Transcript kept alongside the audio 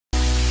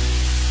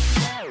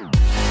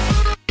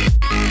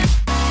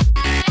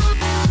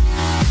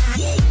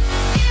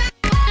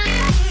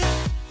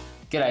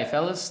G'day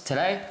fellas,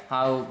 today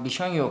I'll be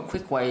showing you a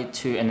quick way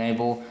to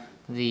enable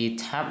the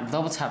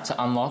double tap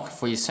to unlock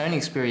for your Sony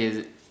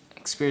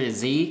Xperia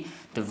Z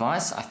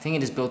device. I think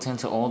it is built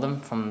into all of them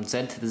from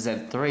Z to the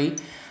Z3.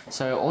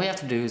 So all you have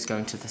to do is go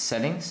into the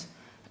settings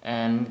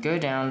and go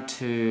down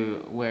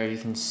to where you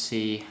can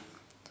see,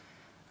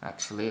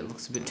 actually it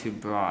looks a bit too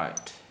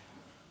bright.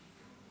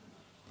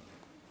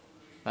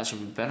 That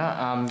should be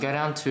better. Go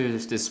down to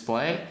this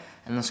display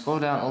and then scroll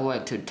down all the way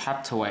to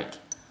tap to wake.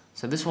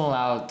 So this will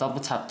allow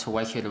double tap to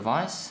wake your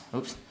device.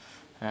 Oops,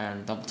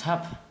 and double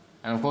tap,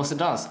 and of course it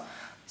does.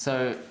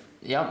 So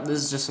yep,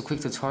 this is just a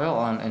quick tutorial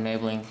on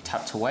enabling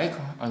tap to wake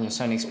on your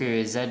Sony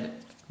Xperia Z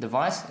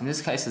device, in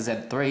this case the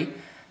Z3.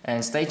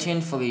 And stay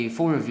tuned for the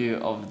full review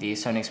of the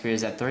Sony Xperia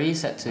Z3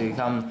 set to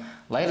come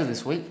later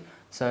this week.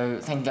 So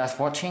thank you guys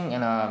for watching,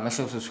 and make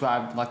sure to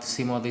subscribe if you'd like to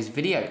see more of these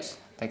videos.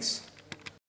 Thanks.